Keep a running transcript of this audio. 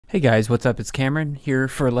Hey guys, what's up? It's Cameron here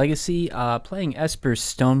for Legacy, playing Esper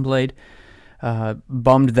Stoneblade.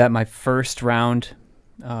 Bummed that my first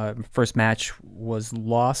match was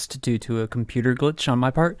lost due to a computer glitch on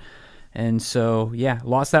my part. And so, yeah,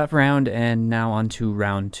 lost that round and now on to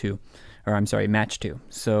round two. Or I'm sorry, match two.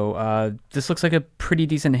 So this looks like a pretty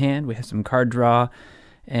decent hand. We have some card draw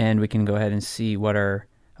and we can go ahead and see what our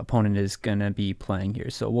opponent is going to be playing here.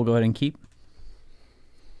 So we'll go ahead and keep.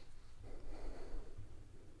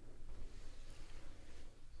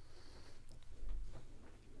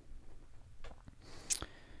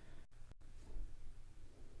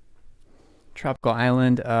 Tropical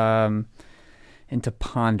Island into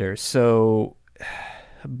Ponder. So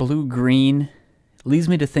blue green leads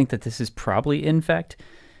me to think that this is probably Infect,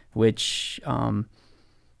 which isn't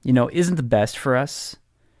the best for us.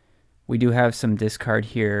 We do have some discard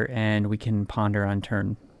here, and we can ponder on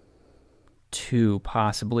turn two,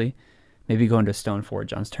 possibly. Maybe go into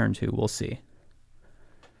Stoneforge on turn two. We'll see.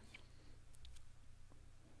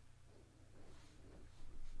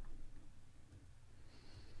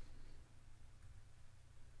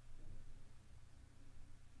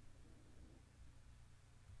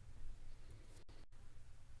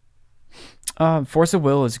 Force of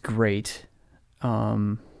Will is great.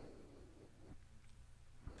 Let's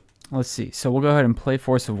see. So we'll go ahead and play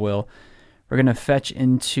Force of Will. We're going to fetch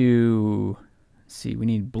into... Let's see, we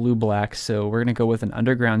need blue-black, so we're going to go with an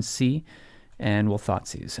Underground Sea, and we'll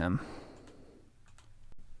Thoughtseize him.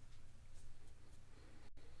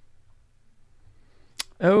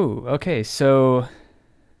 Oh, okay, so...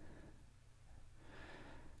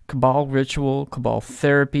 Cabal Ritual, Cabal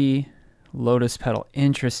Therapy, Lotus Petal.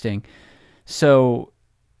 Interesting. So,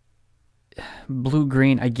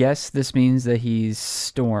 blue-green, I guess this means that he's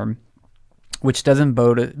Storm, which doesn't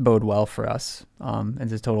bode well for us.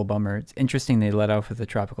 It's a total bummer. It's interesting they let off with the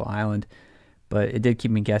Tropical Island, but it did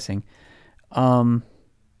keep me guessing. I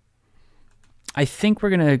think we're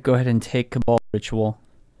going to go ahead and take Cabal Ritual,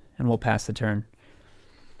 and we'll pass the turn.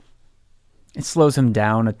 It slows him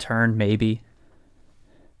down a turn, maybe.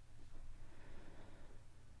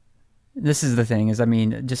 This is the thing, is, I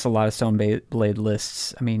mean, just a lot of Stoneblade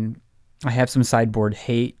lists. I mean, I have some sideboard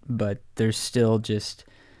hate, but there's still just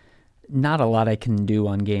not a lot I can do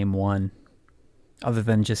on game one other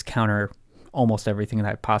than just counter almost everything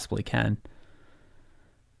that I possibly can.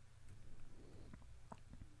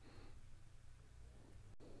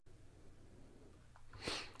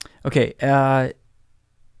 Okay,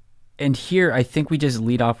 and here I think we just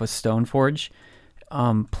lead off with Stoneforge.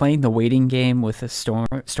 Playing the waiting game with a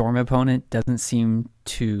storm opponent doesn't seem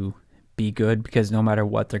to be good because no matter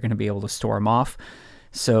what, they're going to be able to storm off.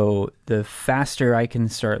 So the faster I can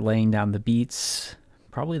start laying down the beats,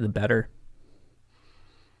 probably the better.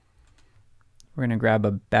 We're going to grab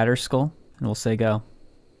a Batterskull and we'll say go.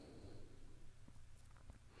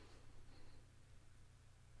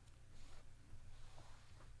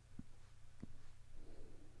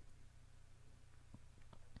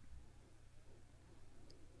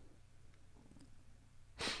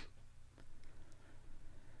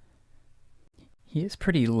 He is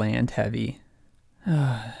pretty land heavy.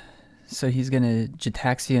 So he's going to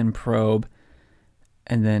Jataxian Probe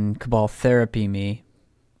and then Cabal Therapy me.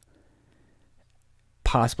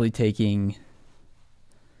 Possibly taking...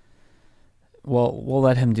 Well, we'll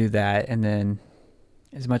let him do that, and then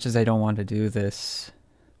as much as I don't want to do this,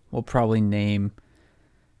 we'll probably name...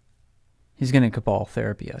 He's going to Cabal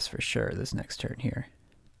Therapy us for sure this next turn here.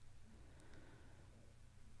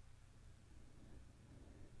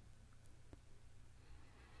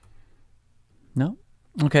 No?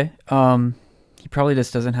 Okay. He probably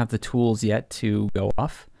just doesn't have the tools yet to go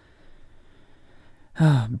off.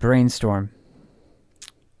 Brainstorm.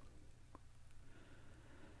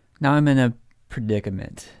 Now I'm in a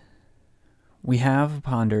predicament. We have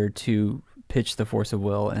Ponder to pitch the Force of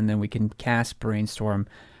Will, and then we can cast Brainstorm,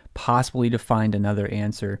 possibly to find another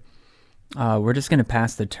answer. We're just going to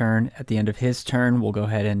pass the turn. At the end of his turn, we'll go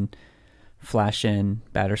ahead and flash in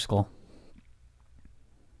Batterskull.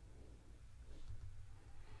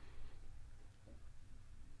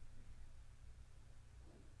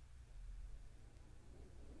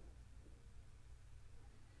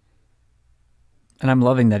 And I'm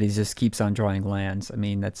loving that he just keeps on drawing lands. I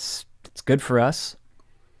mean, it's good for us.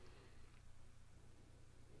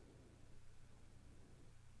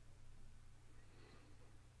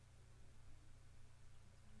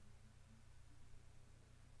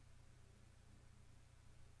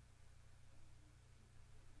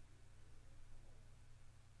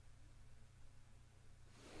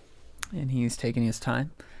 And he's taking his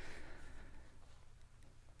time.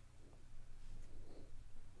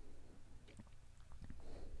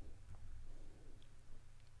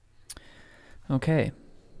 Okay.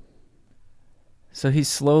 So he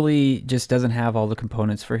slowly just doesn't have all the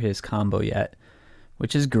components for his combo yet,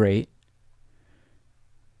 which is great.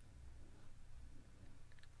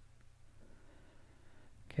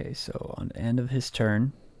 Okay, so on the end of his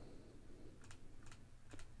turn,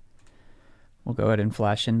 we'll go ahead and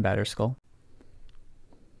flash in Batterskull.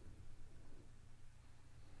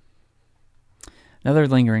 Another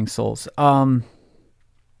Lingering Souls.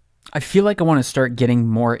 I feel like I want to start getting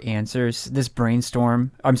more answers. This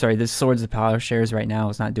this Swords of Plowshares right now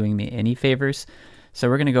is not doing me any favors. So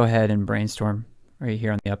we're going to go ahead and brainstorm right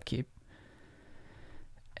here on the upkeep.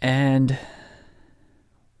 And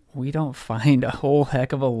we don't find a whole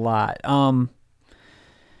heck of a lot.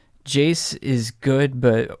 Jace is good,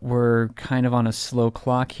 but we're kind of on a slow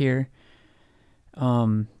clock here.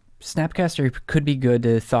 Snapcaster could be good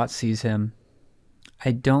to Thoughtseize him.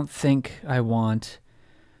 I don't think I want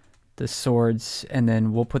the swords, and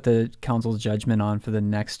then we'll put the Council's Judgment on for the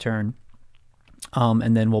next turn.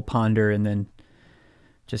 And then we'll ponder, and then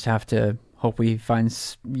just have to hope we find,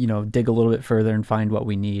 dig a little bit further and find what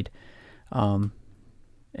we need. And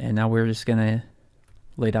now we're just going to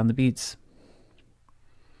lay down the beats.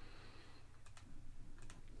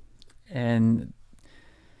 And,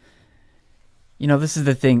 this is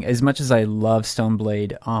the thing. As much as I love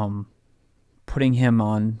Stoneblade, putting him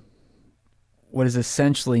on what is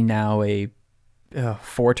essentially now a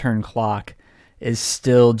 4-turn clock is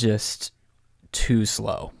still just too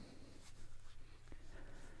slow.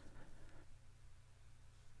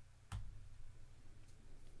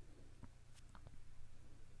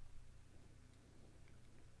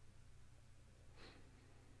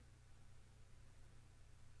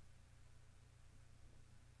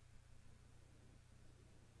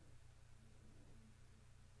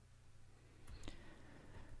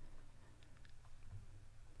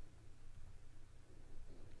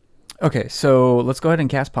 Okay, so let's go ahead and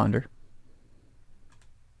cast Ponder.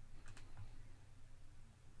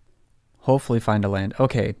 Hopefully find a land.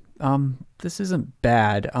 Okay, this isn't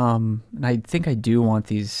bad. And I think I do want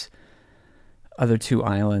these other 2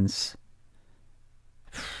 islands.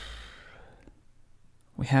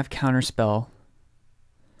 We have Counterspell.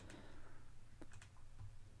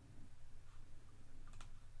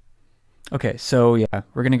 Okay, so yeah,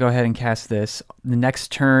 we're going to go ahead and cast this. The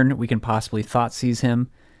next turn, we can possibly Thoughtseize him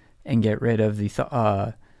and get rid of the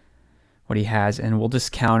what he has, and we'll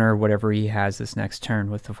just counter whatever he has this next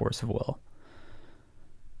turn with the Force of Will.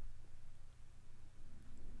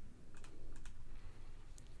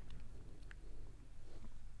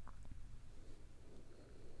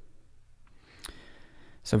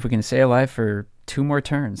 So if we can stay alive for 2 more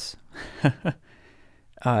turns.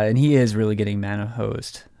 And he is really getting mana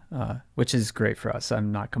hosed, which is great for us.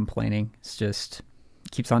 I'm not complaining. It's just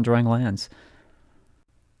keeps on drawing lands.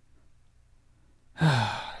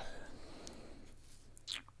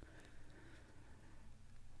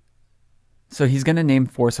 So he's going to name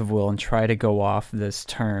Force of Will and try to go off this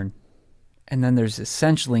turn. And then there's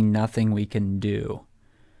essentially nothing we can do.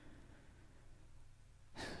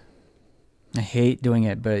 I hate doing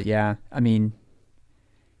it, but yeah, I mean,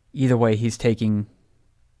 either way, he's taking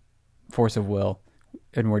Force of Will,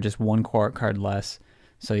 and we're just 1 card less.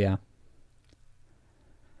 So yeah.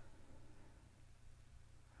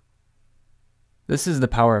 This is the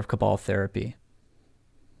power of Cabal Therapy.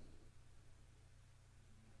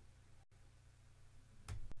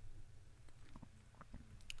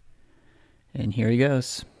 And here he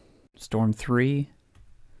goes. Storm 3.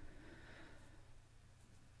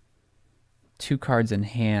 2 cards in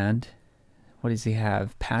hand. What does he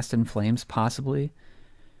have? Past in Flames, possibly?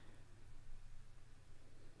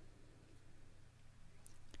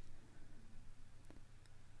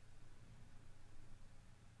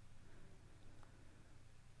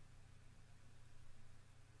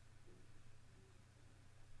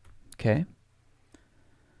 Okay.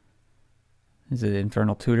 Is it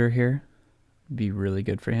Infernal Tutor here? Be really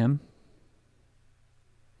good for him.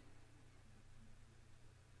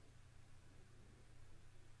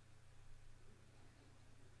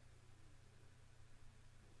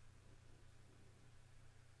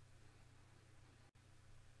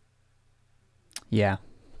 Yeah.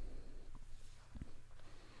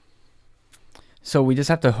 So we just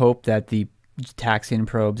have to hope that the Taxian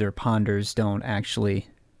probes or ponders don't actually...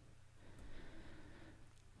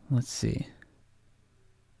 Let's see.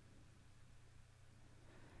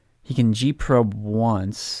 He can G-probe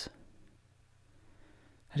once.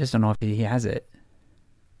 I just don't know if he has it.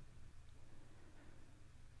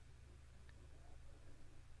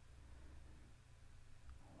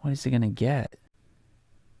 What is he going to get?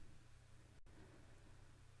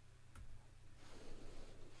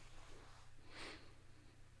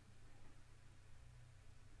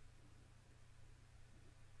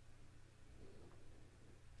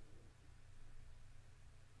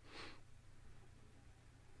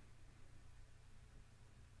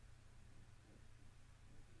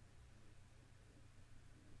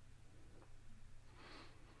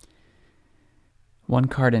 One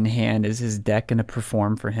card in hand. Is his deck going to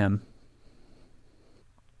perform for him?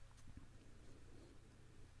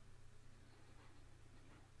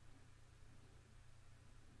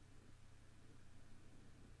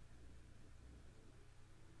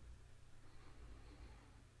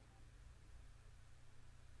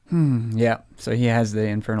 Yeah, so he has the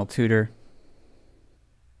Infernal Tutor.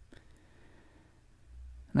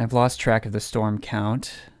 And I've lost track of the storm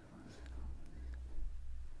count.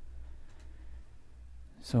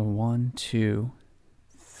 So 1, 2,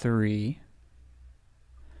 3,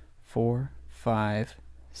 4, 5,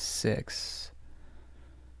 6,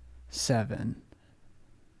 7,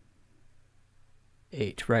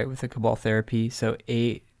 8, right, with the Cabal Therapy. So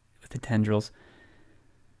 8 with the Tendrils.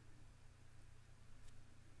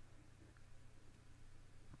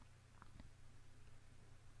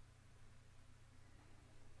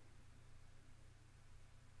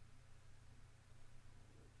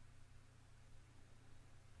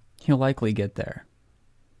 He'll likely get there.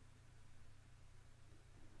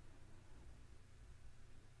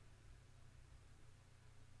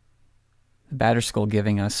 The Batterskull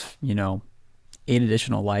giving us, 8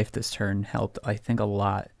 additional life this turn helped, I think, a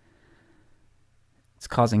lot. It's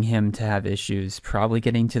causing him to have issues, probably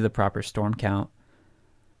getting to the proper storm count.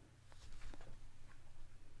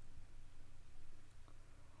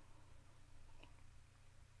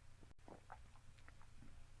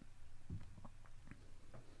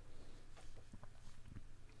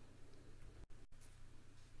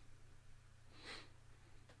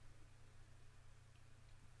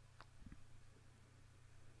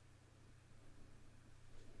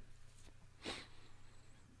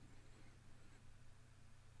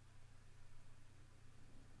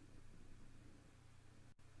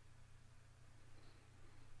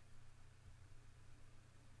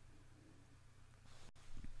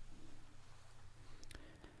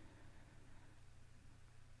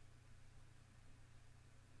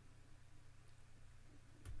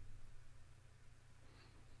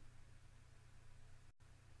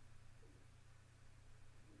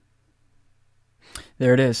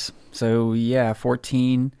 There it is. So yeah,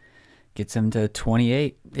 14 gets him to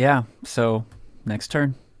 28. Yeah, so next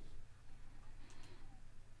turn.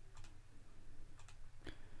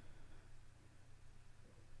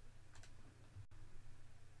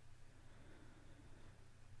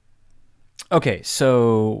 Okay,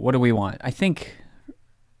 so what do we want? I think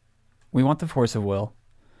we want the Force of Will.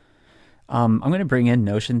 I'm going to bring in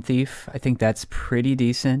Notion Thief. I think that's pretty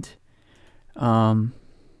decent.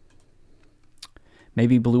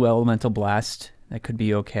 Maybe Blue Elemental Blast. That could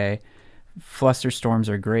be okay. Fluster Storms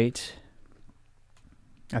are great.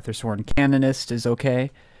 Ethersworn Canonist is okay.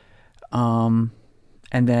 And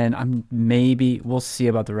then we'll see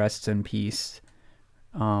about the rest in peace.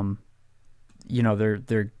 They're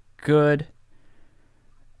good.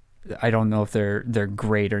 I don't know if they're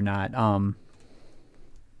great or not.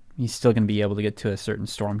 He's still going to be able to get to a certain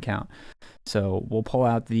storm count. So we'll pull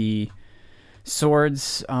out the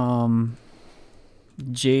swords.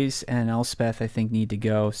 Jace and Elspeth, I think, need to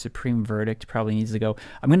go. Supreme Verdict probably needs to go.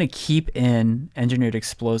 I'm going to keep in Engineered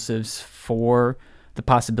Explosives for the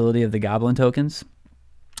possibility of the Goblin tokens,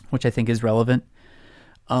 which I think is relevant.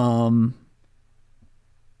 Let's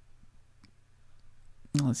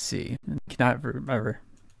see. Cannot remember.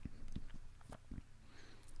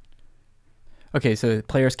 Okay, so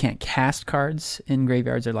players can't cast cards in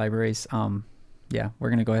graveyards or libraries. Yeah, we're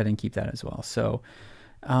going to go ahead and keep that as well. So,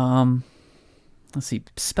 let's see.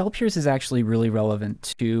 Spell Pierce is actually really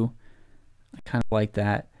relevant too. I kind of like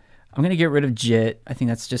that. I'm going to get rid of Jit. I think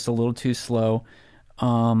that's just a little too slow.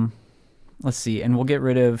 Let's see. And we'll get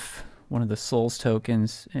rid of one of the Souls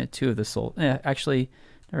tokens. 2 of the Soul. Actually,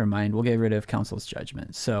 never mind. We'll get rid of Council's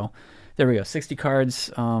Judgment. So there we go. 60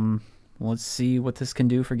 cards. Let's see what this can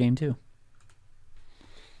do for game 2.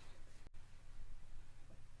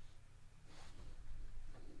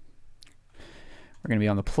 We're going to be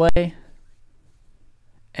on the play.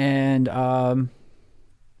 And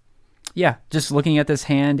yeah, just looking at this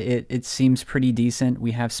hand, it seems pretty decent.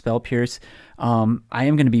 We have Spell Pierce. I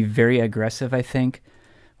am going to be very aggressive, I think,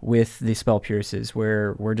 with the Spell Pierces,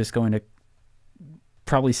 where we're just going to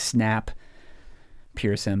probably snap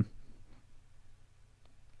pierce him.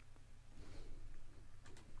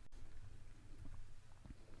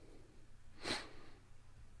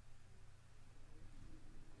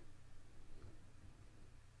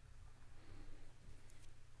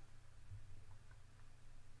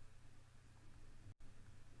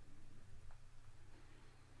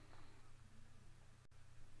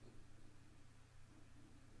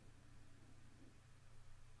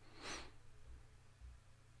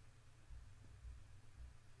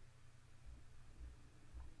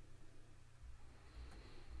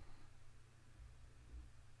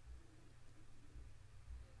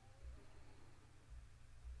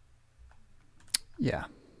 Yeah.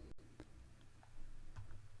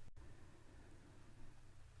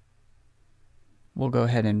 We'll go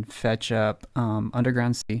ahead and fetch up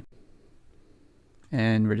Underground Sea,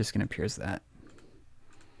 and we're just going to pierce that.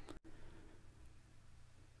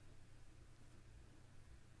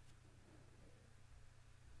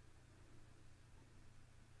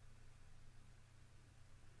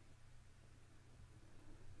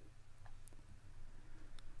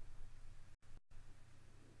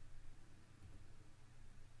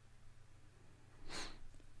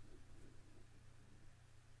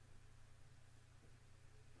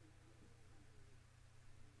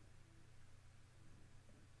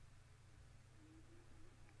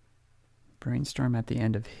 Brainstorm at the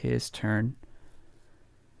end of his turn.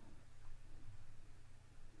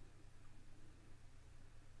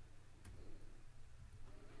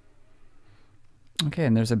 Okay,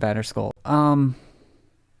 and there's a Batter Skull.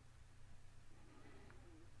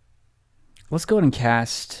 Let's go ahead and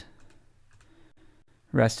cast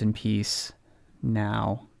Rest in Peace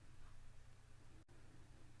now.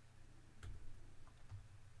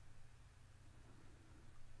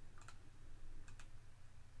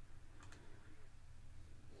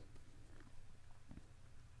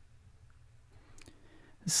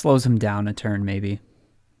 This slows him down a turn, maybe.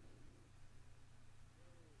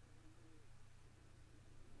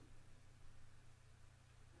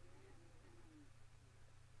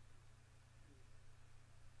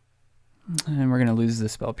 And we're going to lose the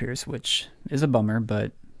Spell Pierce, which is a bummer,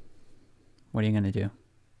 but what are you going to do?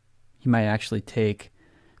 He might actually take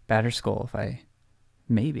Batter Skull if I...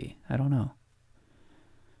 Maybe. I don't know.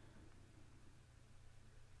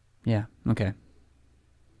 Yeah, okay.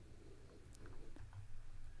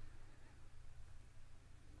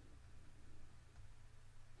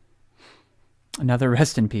 Another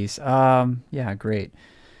Rest in Peace. Yeah, great.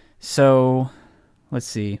 So, let's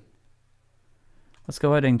see. Let's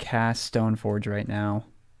go ahead and cast Stoneforge right now.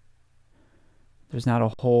 There's not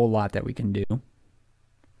a whole lot that we can do. I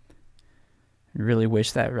really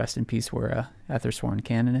wish that Rest in Peace were a Ethersworn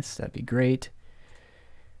Canonist. That'd be great.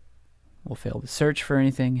 We'll fail to search for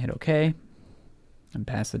anything, hit OK, and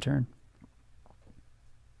pass the turn.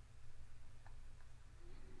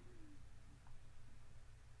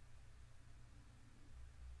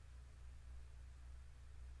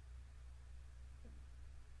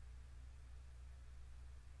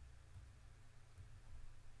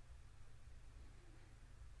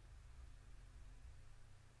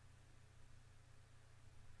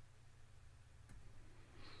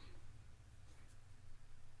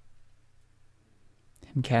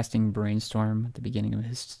 Him casting Brainstorm at the beginning of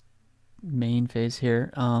his main phase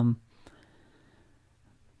here. I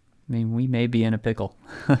mean, we may be in a pickle.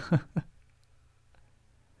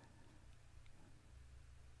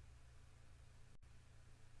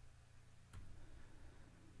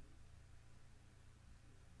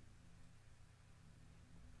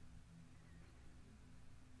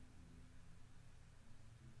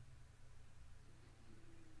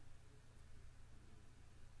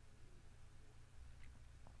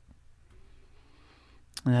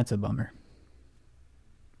 And that's a bummer.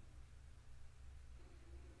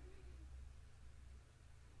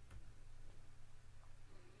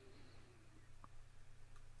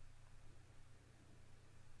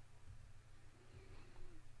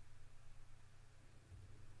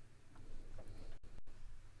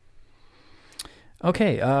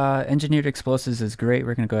 Okay, Engineered Explosives is great.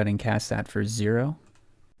 We're going to go ahead and cast that for 0.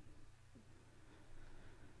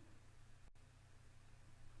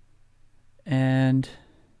 And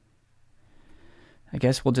I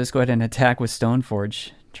guess we'll just go ahead and attack with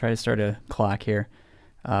Stoneforge. Try to start a clock here.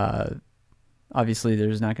 Obviously,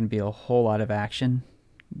 there's not going to be a whole lot of action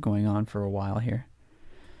going on for a while here.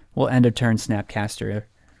 We'll end a turn Snapcaster.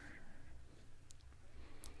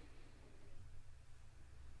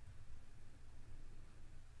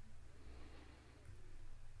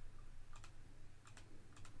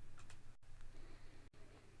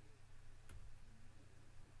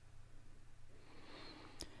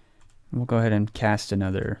 We'll go ahead and cast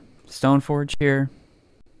another Stoneforge here.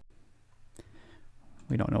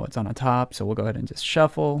 We don't know what's on the top, so we'll go ahead and just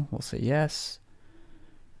shuffle. We'll say yes.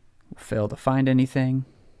 We'll fail to find anything.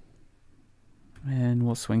 And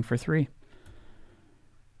we'll swing for 3.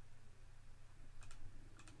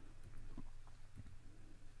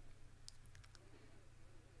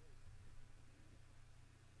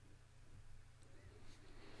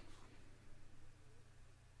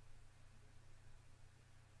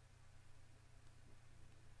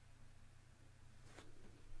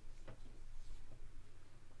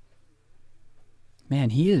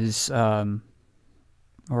 Man, he is,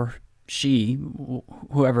 or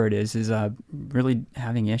whoever it is really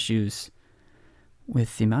having issues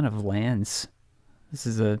with the amount of lands. This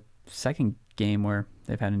is a second game where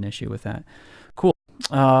they've had an issue with that. Cool.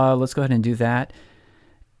 Let's go ahead and do that.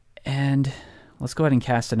 And let's go ahead and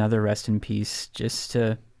cast another Rest in Peace just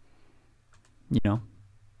to,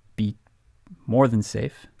 be more than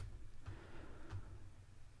safe.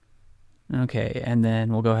 Okay, and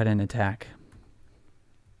then we'll go ahead and attack.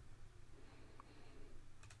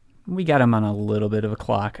 We got him on a little bit of a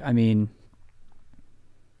clock. I mean,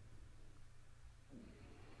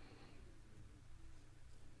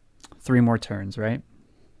 three more turns, right?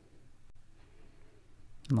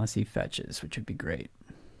 Unless he fetches, which would be great.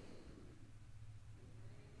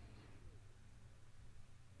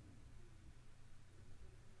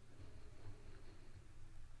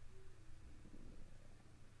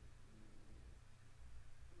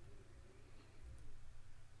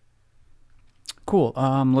 Cool.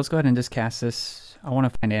 Let's go ahead and just cast this. I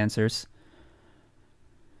want to find answers.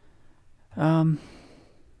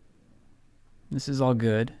 This is all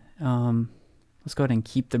good. Let's go ahead and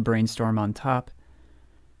keep the Brainstorm on top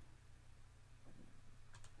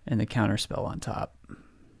and the Counterspell on top.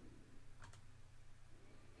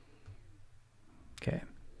 Okay.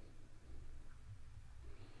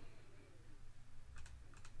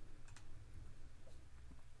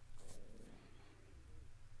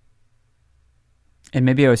 And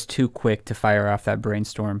maybe I was too quick to fire off that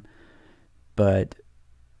Brainstorm, but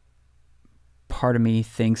part of me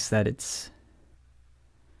thinks that it's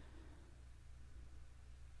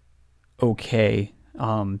okay,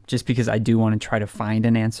 just because I do want to try to find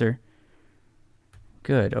an answer.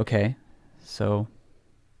 Good, okay. So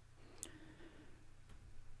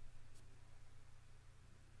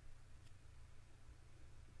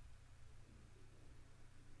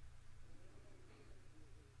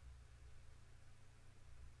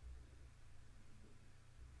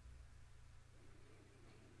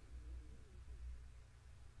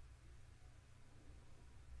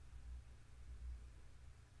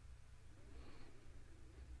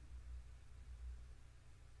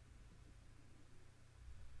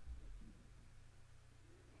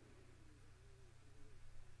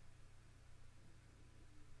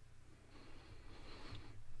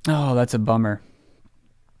oh, that's a bummer.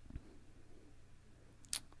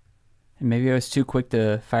 And maybe I was too quick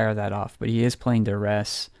to fire that off, but he is playing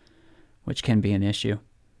Duress, which can be an issue.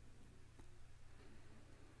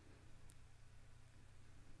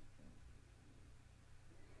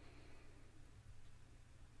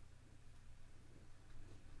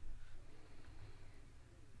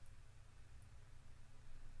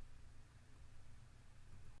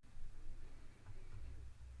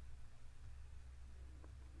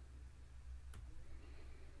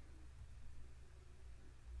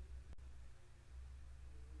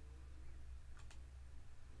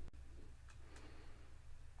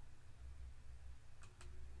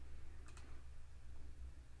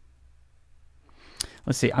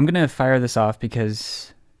 Let's see, I'm going to fire this off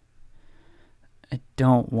because I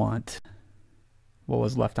don't want what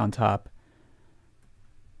was left on top.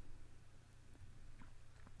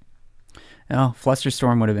 Oh,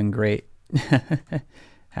 Flusterstorm would have been great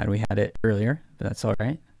had we had it earlier, but that's all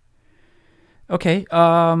right. Okay,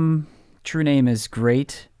 True Name is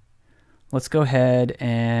great. Let's go ahead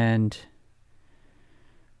and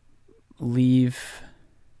leave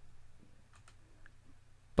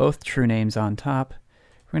both True Names on top.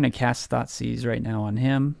 We're going to cast Thoughtseize right now on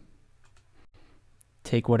him.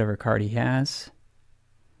 Take whatever card he has.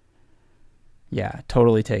 Yeah,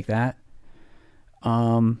 totally take that.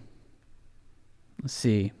 Let's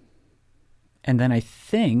see. And then I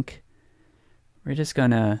think we're just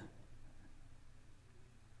going to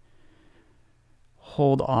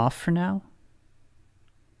hold off for now.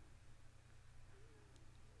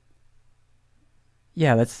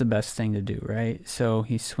 Yeah, that's the best thing to do, right? So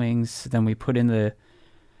he swings, then we put in the...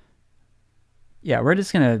 Yeah, we're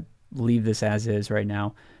just going to leave this as is right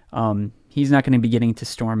now. He's not going to be getting to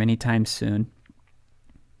Storm anytime soon.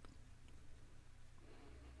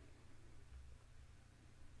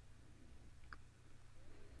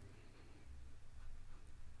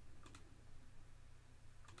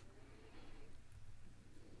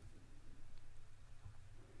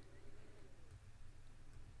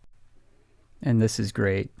 And this is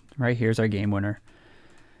great. Right here's our game winner.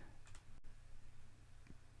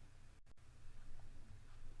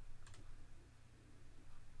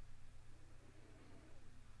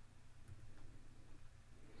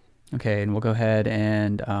 Okay, and we'll go ahead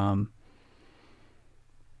and,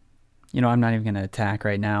 you know, I'm not even going to attack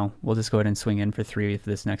right now. We'll just go ahead and swing in for 3 for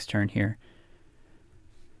this next turn here.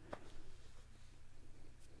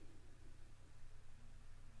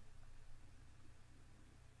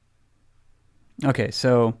 Okay,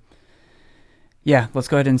 so yeah, let's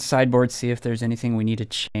go ahead and sideboard, see if there's anything we need to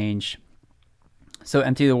change. So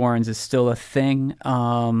Empty the Warrens is still a thing.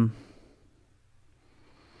 Man,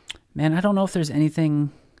 I don't know if there's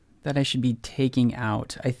anything that I should be taking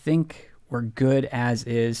out. I think we're good as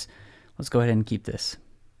is. Let's go ahead and keep this.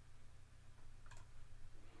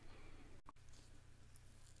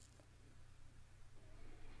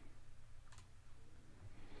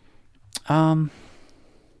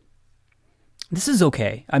 This is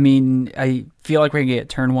okay. I mean, I feel like we're gonna get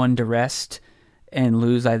turn 1 to rest and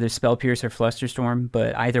lose either Spell Pierce or Flusterstorm,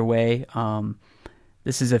 but either way,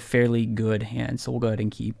 this is a fairly good hand, so we'll go ahead and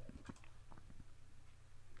keep.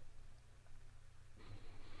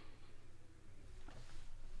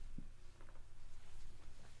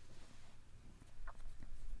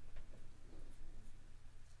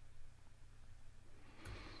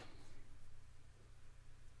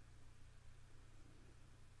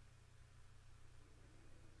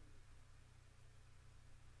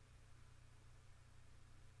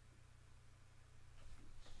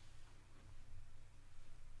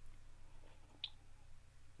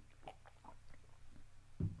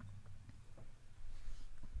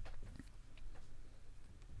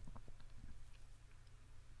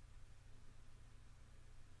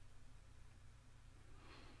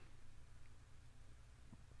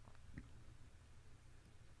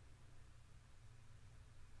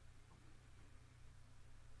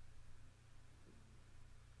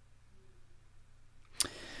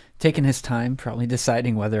 Taking his time, probably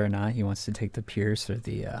deciding whether or not he wants to take the Pierce or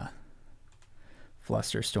the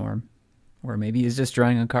Flusterstorm. Or maybe he's just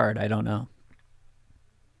drawing a card, I don't know.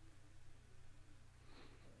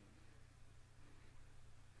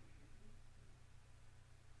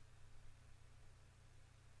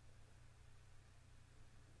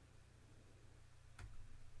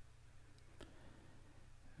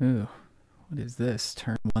 Ooh, what is this?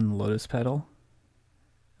 Turn 1 Lotus Petal?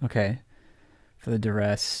 Okay. For the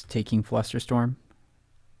duress, taking Flusterstorm.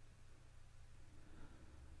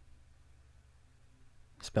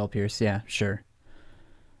 Spell Pierce, yeah, sure.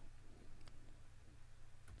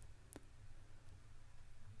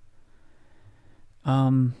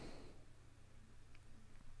 Let's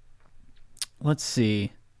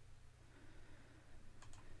see.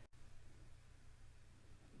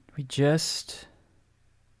 We just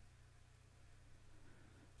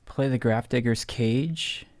play the Grafdigger's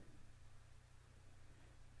Cage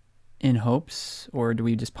in hopes, or do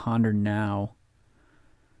we just ponder now?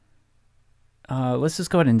 Let's just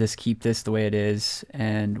go ahead and just keep this the way it is,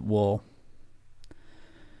 and we'll,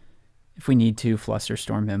 if we need to,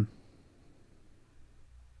 Flusterstorm him.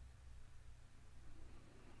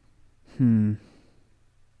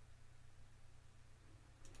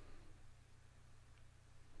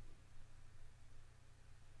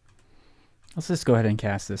 Let's just go ahead and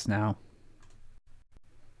cast this now.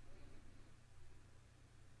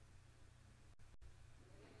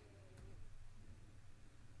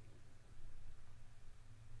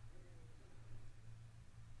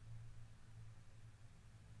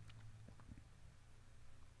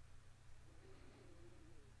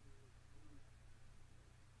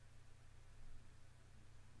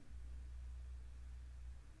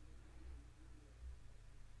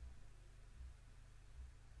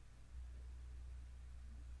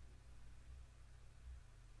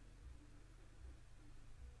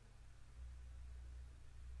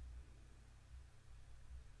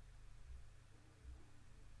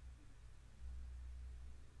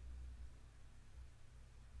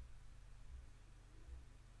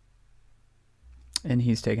 And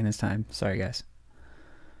he's taking his time. Sorry, guys.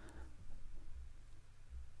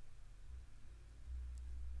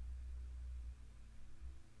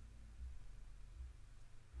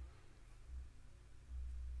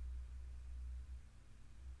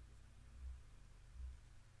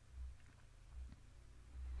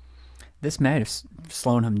 This might have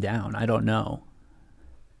slowed him down. I don't know.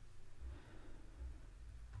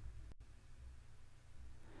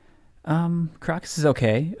 Crocus is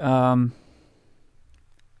okay.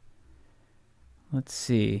 Let's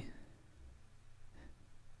see.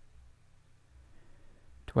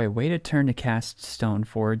 Do I wait a turn to cast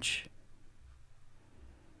Stoneforge?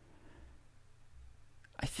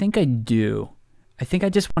 I think I do. I think I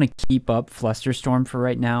just want to keep up Flusterstorm for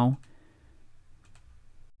right now.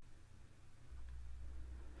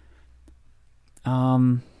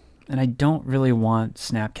 And I don't really want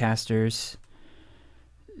Snapcasters.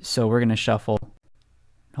 So we're going to shuffle.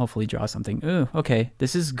 Hopefully draw something. Ooh, okay.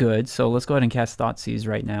 This is good. So let's go ahead and cast Thoughtseize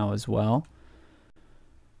right now as well.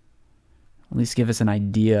 At least give us an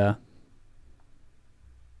idea.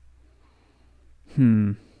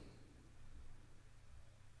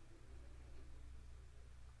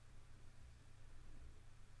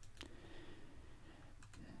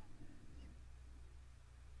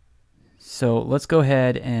 So let's go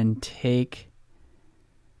ahead and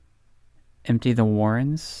empty the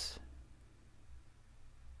warrens.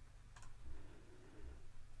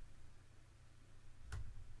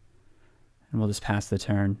 And we'll just pass the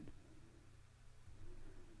turn.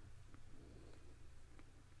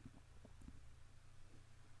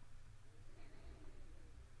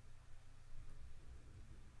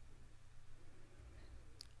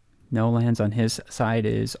 No lands on his side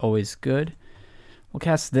is always good. We'll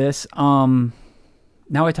cast this. Now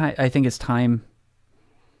I think it's time.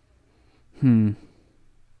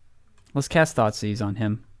 Let's cast Thoughtseize on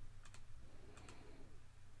him.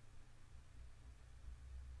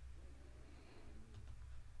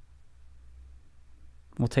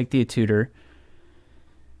 We'll take the tutor.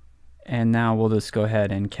 And now we'll just go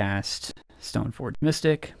ahead and cast Stoneforge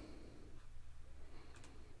Mystic.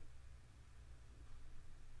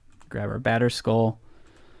 Grab our Batterskull.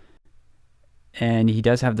 And he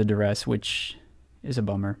does have the Duress, which is a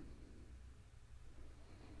bummer.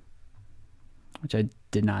 Which I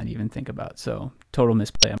did not even think about. So, total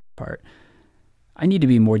misplay on my part. I need to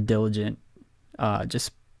be more diligent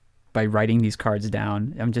just by writing these cards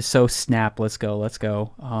down. I'm just so snap, let's go, let's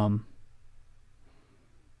go.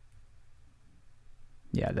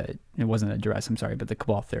 Yeah, it wasn't a Duress, I'm sorry, but the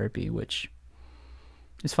Cabal Therapy, which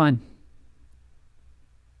is fine.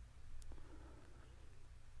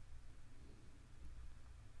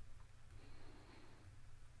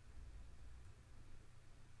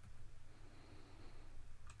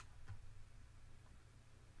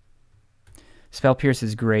 Spell Pierce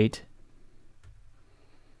is great.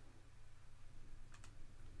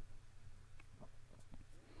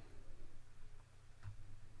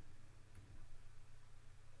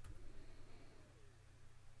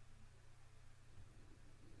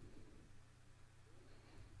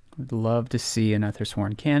 Would love to see an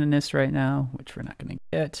Ethersworn Canonist right now, which we're not going to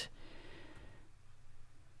get.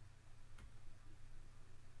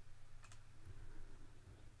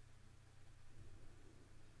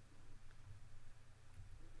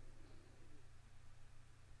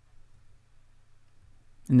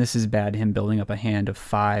 And this is bad, him building up a hand of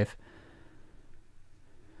 5.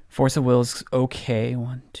 Force of Will is okay.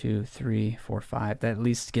 1, 2, 3, 4, 5. That at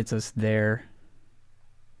least gets us there.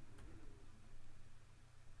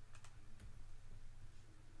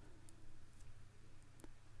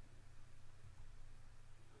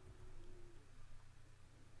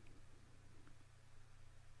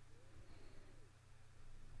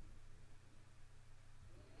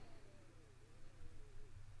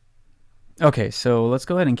 Okay, so let's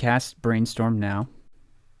go ahead and cast Brainstorm now.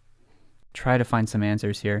 Try to find some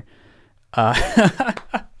answers here.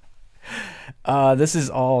 This is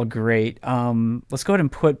all great. Let's go ahead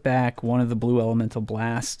and put back one of the blue elemental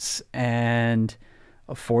blasts and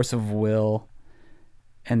a Force of Will.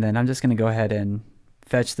 And then I'm just going to go ahead and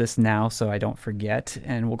fetch this now so I don't forget.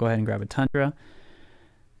 And we'll go ahead and grab a Tundra.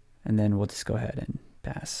 And then we'll just go ahead and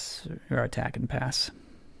pass, or attack and pass.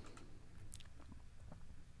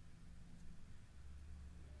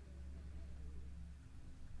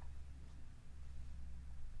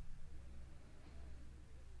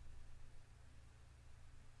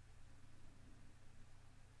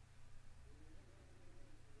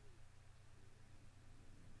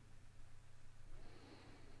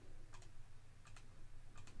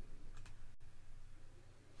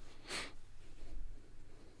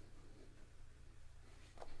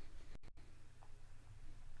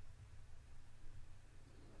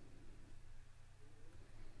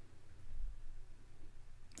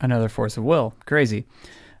 Another Force of Will. Crazy.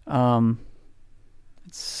 At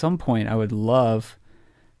some point, I would love,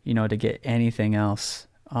 to get anything else.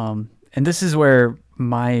 And this is where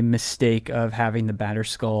my mistake of having the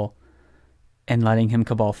Batterskull and letting him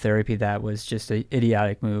Cabal Therapy, that was just an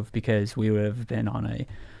idiotic move, because we would have been on a,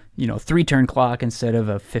 3-turn clock instead of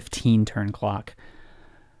a 15-turn clock.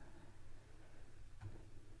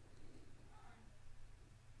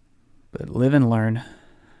 But live and learn.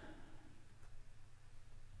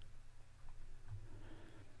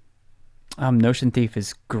 Notion Thief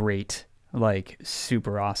is great, like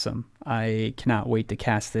super awesome. I cannot wait to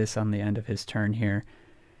cast this on the end of his turn here.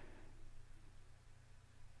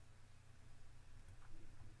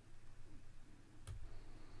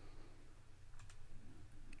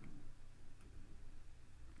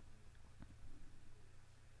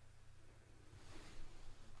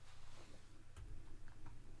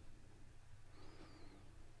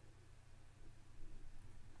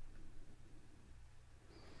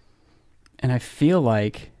 And I feel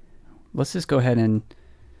like, let's just go ahead and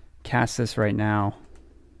cast this right now.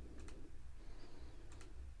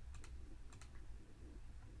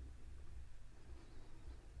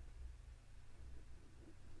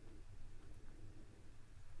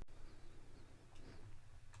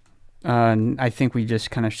 I think we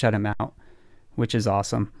just kind of shut him out, which is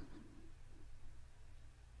awesome.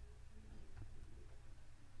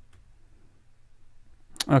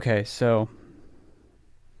 Okay, so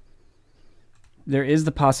there is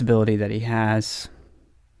the possibility that he has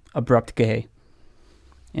Abrupt Gay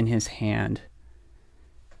in his hand,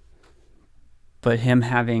 but him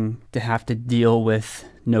having to have to deal with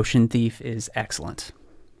Notion Thief is excellent.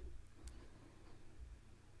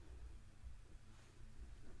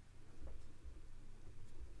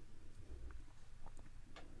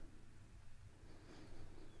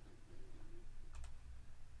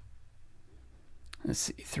 Let's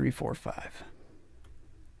see, 3, 4, 5.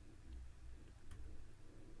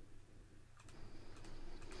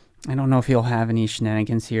 I don't know if he'll have any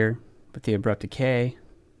shenanigans here with the Abrupt Decay.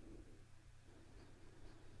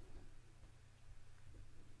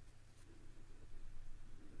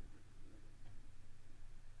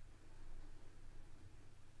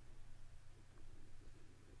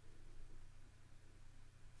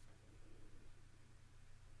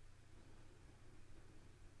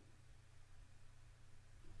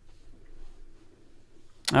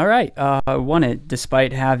 All right, won it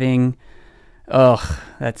despite having. Ugh,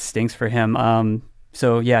 that stinks for him.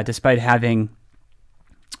 So yeah, despite having,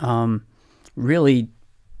 really,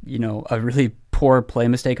 a really poor play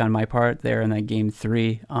mistake on my part there in that game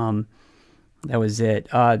 3. That was it.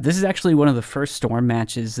 This is actually one of the first Storm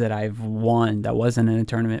matches that I've won that wasn't in a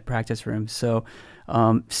tournament practice room. So,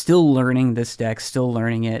 still learning this deck, still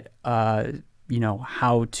learning it.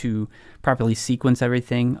 How to properly sequence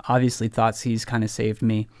everything. Obviously, Thoughtseize kind of saved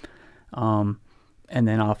me, and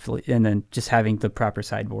then just having the proper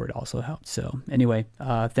sideboard also helped. So anyway,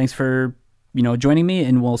 thanks for joining me,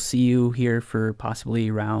 and we'll see you here for possibly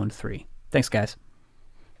round 3. Thanks, guys.